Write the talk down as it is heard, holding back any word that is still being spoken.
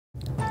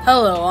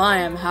Hello, I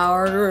am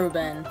Howard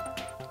Rubin.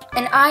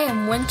 And I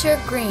am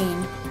Winter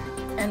Green.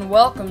 And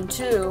welcome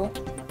to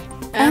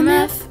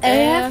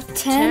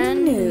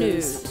M-F-A-F-10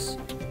 News.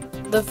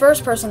 The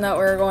first person that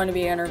we're going to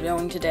be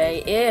interviewing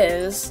today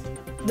is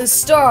the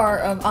star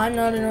of I'm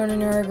Not an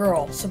Ordinary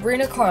Girl,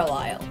 Sabrina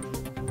Carlisle.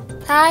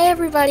 Hi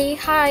everybody,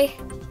 hi.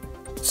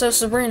 So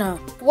Sabrina,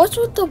 what's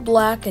with the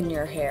black in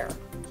your hair?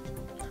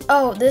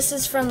 Oh, this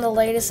is from the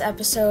latest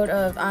episode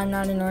of I'm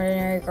Not an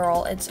Ordinary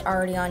Girl. It's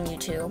already on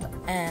YouTube.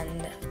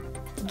 And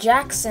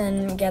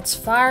Jackson gets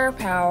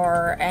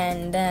firepower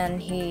and then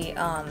he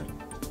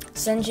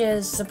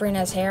singes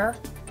Sabrina's hair,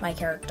 my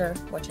character,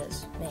 which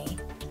is me.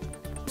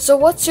 So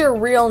what's your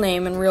real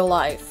name in real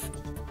life?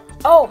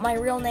 Oh, my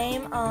real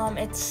name?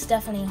 It's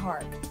Stephanie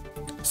Hart.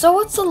 So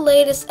what's the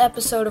latest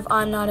episode of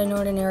I'm Not an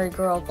Ordinary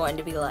Girl going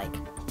to be like?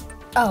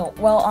 Oh,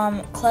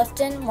 well,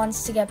 Clifton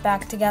wants to get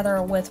back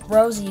together with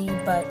Rosie,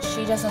 but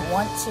she doesn't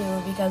want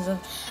to because of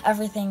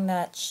everything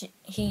that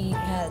he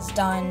has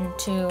done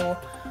to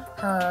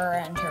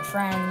her and her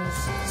friends,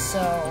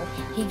 so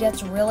he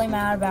gets really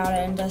mad about it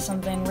and does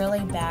something really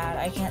bad.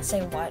 I can't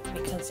say what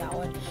because that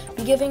would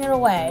be giving it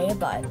away,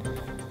 but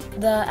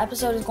the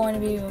episode is going to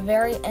be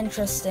very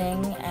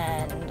interesting,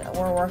 and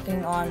we're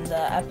working on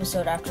the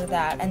episode after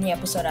that and the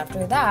episode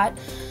after that,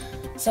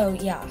 so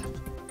yeah.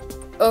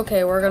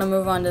 Okay, we're gonna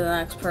move on to the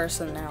next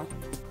person now.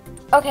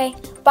 Okay,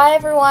 bye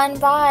everyone,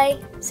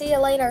 bye. See you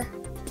later.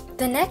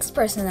 The next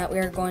person that we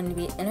are going to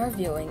be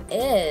interviewing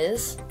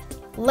is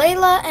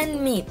Layla and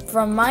Meep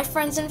from My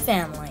Friends and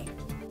Family.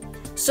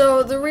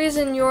 So the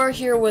reason you're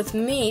here with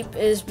Meep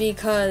is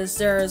because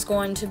there is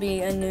going to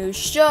be a new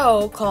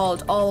show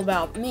called All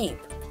About Meep.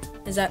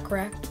 Is that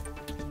correct?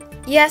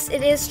 Yes,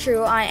 it is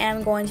true. I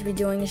am going to be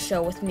doing a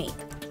show with Meep.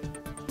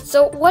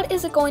 So what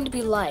is it going to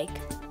be like?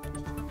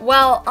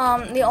 Well,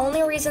 the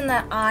only reason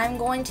that I'm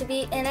going to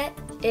be in it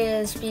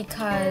is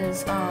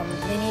because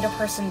they need a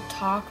person to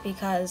talk,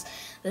 because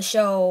the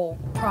show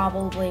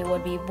probably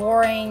would be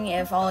boring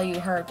if all you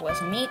heard was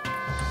Meep.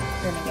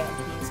 Then again,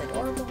 he's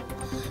adorable.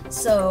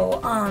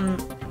 So,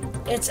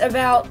 it's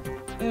about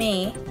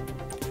me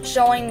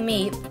showing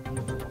Meep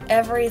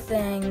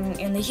everything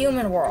in the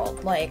human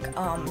world, like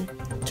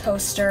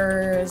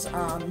toasters,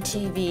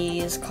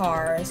 TVs,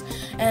 cars,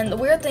 and the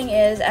weird thing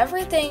is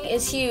everything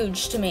is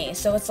huge to me,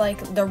 so it's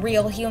like the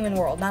real human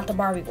world, not the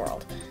Barbie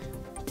world.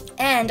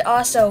 And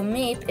also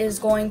Meep is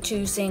going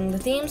to sing the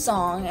theme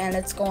song, and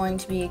it's going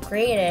to be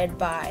created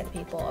by the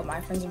people of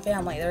My Friends and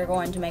Family. They're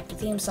going to make the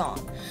theme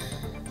song.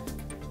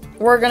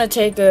 We're gonna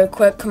take a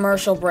quick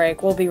commercial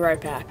break. We'll be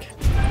right back.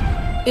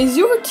 Is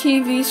your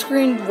TV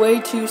screen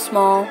way too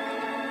small?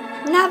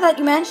 Now that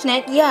you mention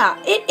it, yeah,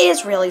 it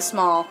is really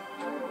small.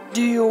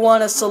 Do you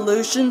want a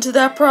solution to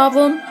that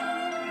problem?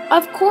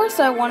 Of course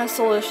I want a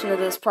solution to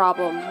this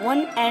problem.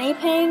 Wouldn't any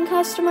paying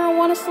customer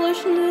want a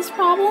solution to this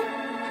problem?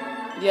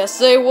 Yes,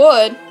 they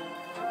would.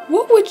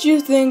 What would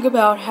you think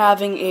about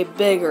having a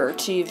bigger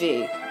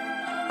TV?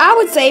 I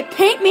would say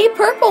paint me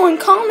purple and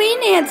call me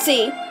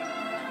Nancy.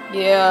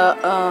 Yeah,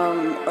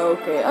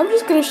 okay. I'm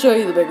just gonna show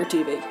you the bigger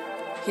TV.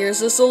 Here's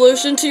the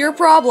solution to your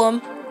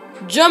problem.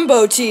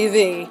 Jumbo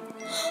TV.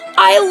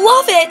 I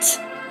love it!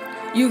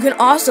 You can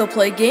also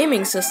play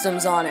gaming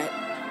systems on it.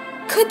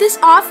 Could this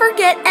offer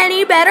get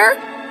any better?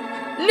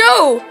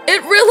 No,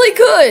 it really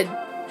could.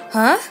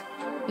 Huh?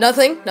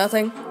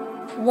 Nothing.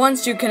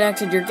 Once you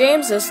connected your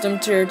game system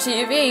to your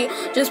TV,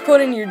 just put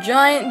in your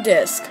giant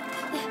disc.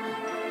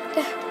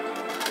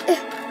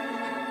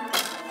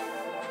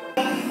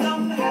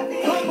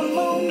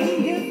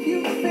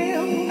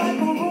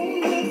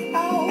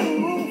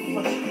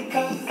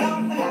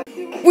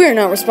 We're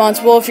not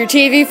responsible if your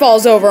TV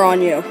falls over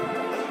on you.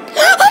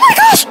 Oh my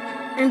gosh!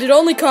 And it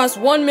only costs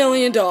 $1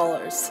 million.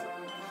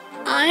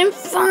 I'm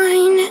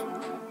fine.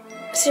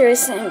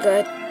 Seriously, I'm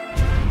good.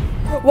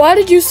 Why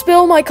did you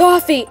spill my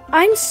coffee?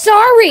 I'm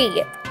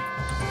sorry!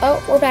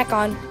 Oh, we're back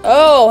on.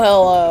 Oh,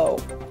 hello.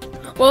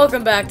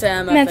 Welcome back to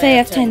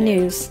M-F-A-F-10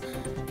 News.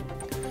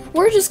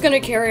 We're just going to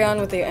carry on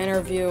with the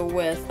interview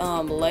with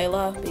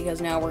Layla,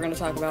 because now we're going to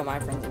talk about My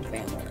Friends and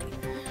Family.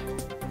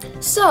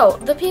 So,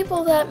 the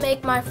people that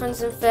make My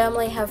Friends and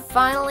Family have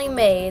finally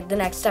made the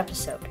next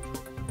episode.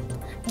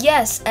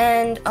 Yes,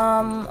 and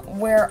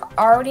we're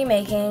already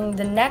making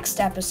the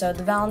next episode,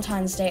 the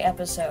Valentine's Day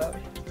episode.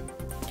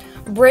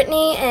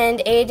 Brittany and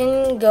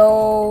Aiden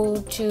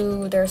go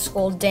to their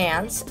school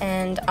dance,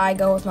 and I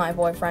go with my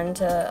boyfriend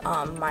to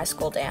my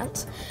school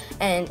dance.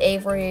 And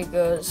Avery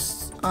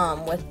goes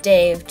with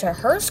Dave to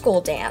her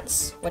school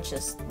dance, which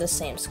is the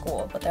same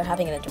school, but they're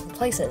having it in different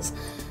places.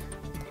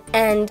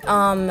 And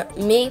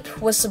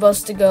Meep was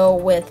supposed to go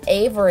with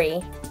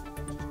Avery,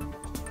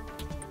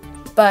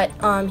 but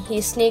he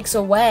sneaks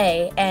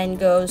away and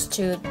goes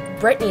to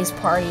Brittany's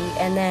party,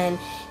 and then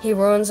he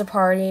ruins the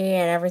party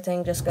and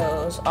everything just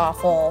goes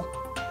awful,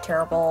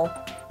 terrible.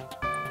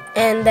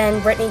 And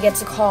then Brittany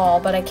gets a call,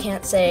 but I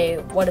can't say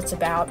what it's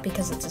about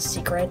because it's a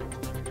secret.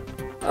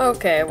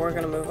 Okay, we're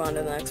gonna move on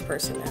to the next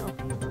person now.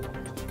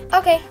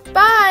 Okay,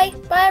 bye!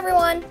 Bye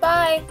everyone,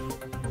 bye!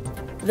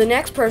 The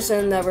next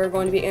person that we're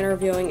going to be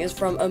interviewing is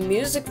from a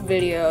music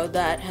video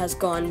that has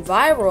gone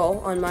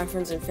viral on My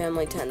Friends and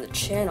Family 10, the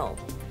channel.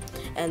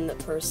 And the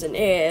person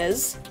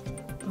is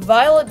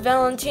Violet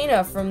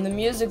Valentina from the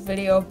music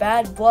video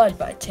Bad Blood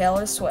by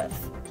Taylor Swift.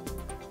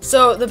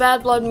 So the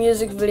Bad Blood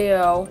music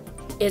video,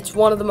 it's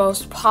one of the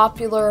most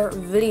popular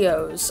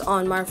videos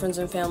on My Friends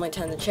and Family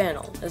 10, the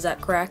channel. Is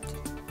that correct?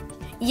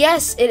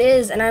 Yes, it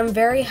is, and I'm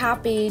very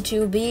happy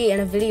to be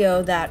in a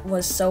video that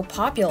was so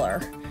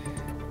popular.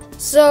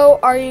 So,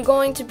 are you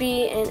going to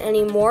be in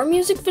any more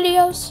music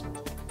videos?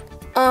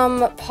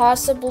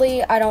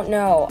 Possibly, I don't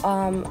know.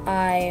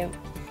 I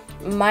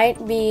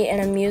might be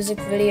in a music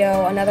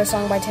video, another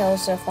song by Taylor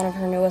Swift, one of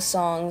her newest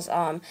songs,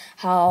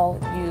 How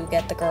You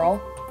Get the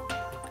Girl.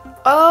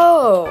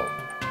 Oh,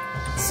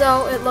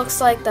 so it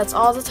looks like that's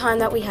all the time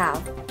that we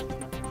have.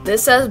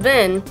 This has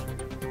been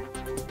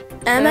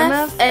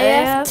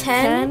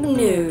M-F-A-F-10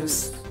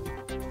 News.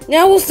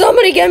 Now will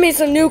somebody get me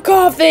some new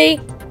coffee?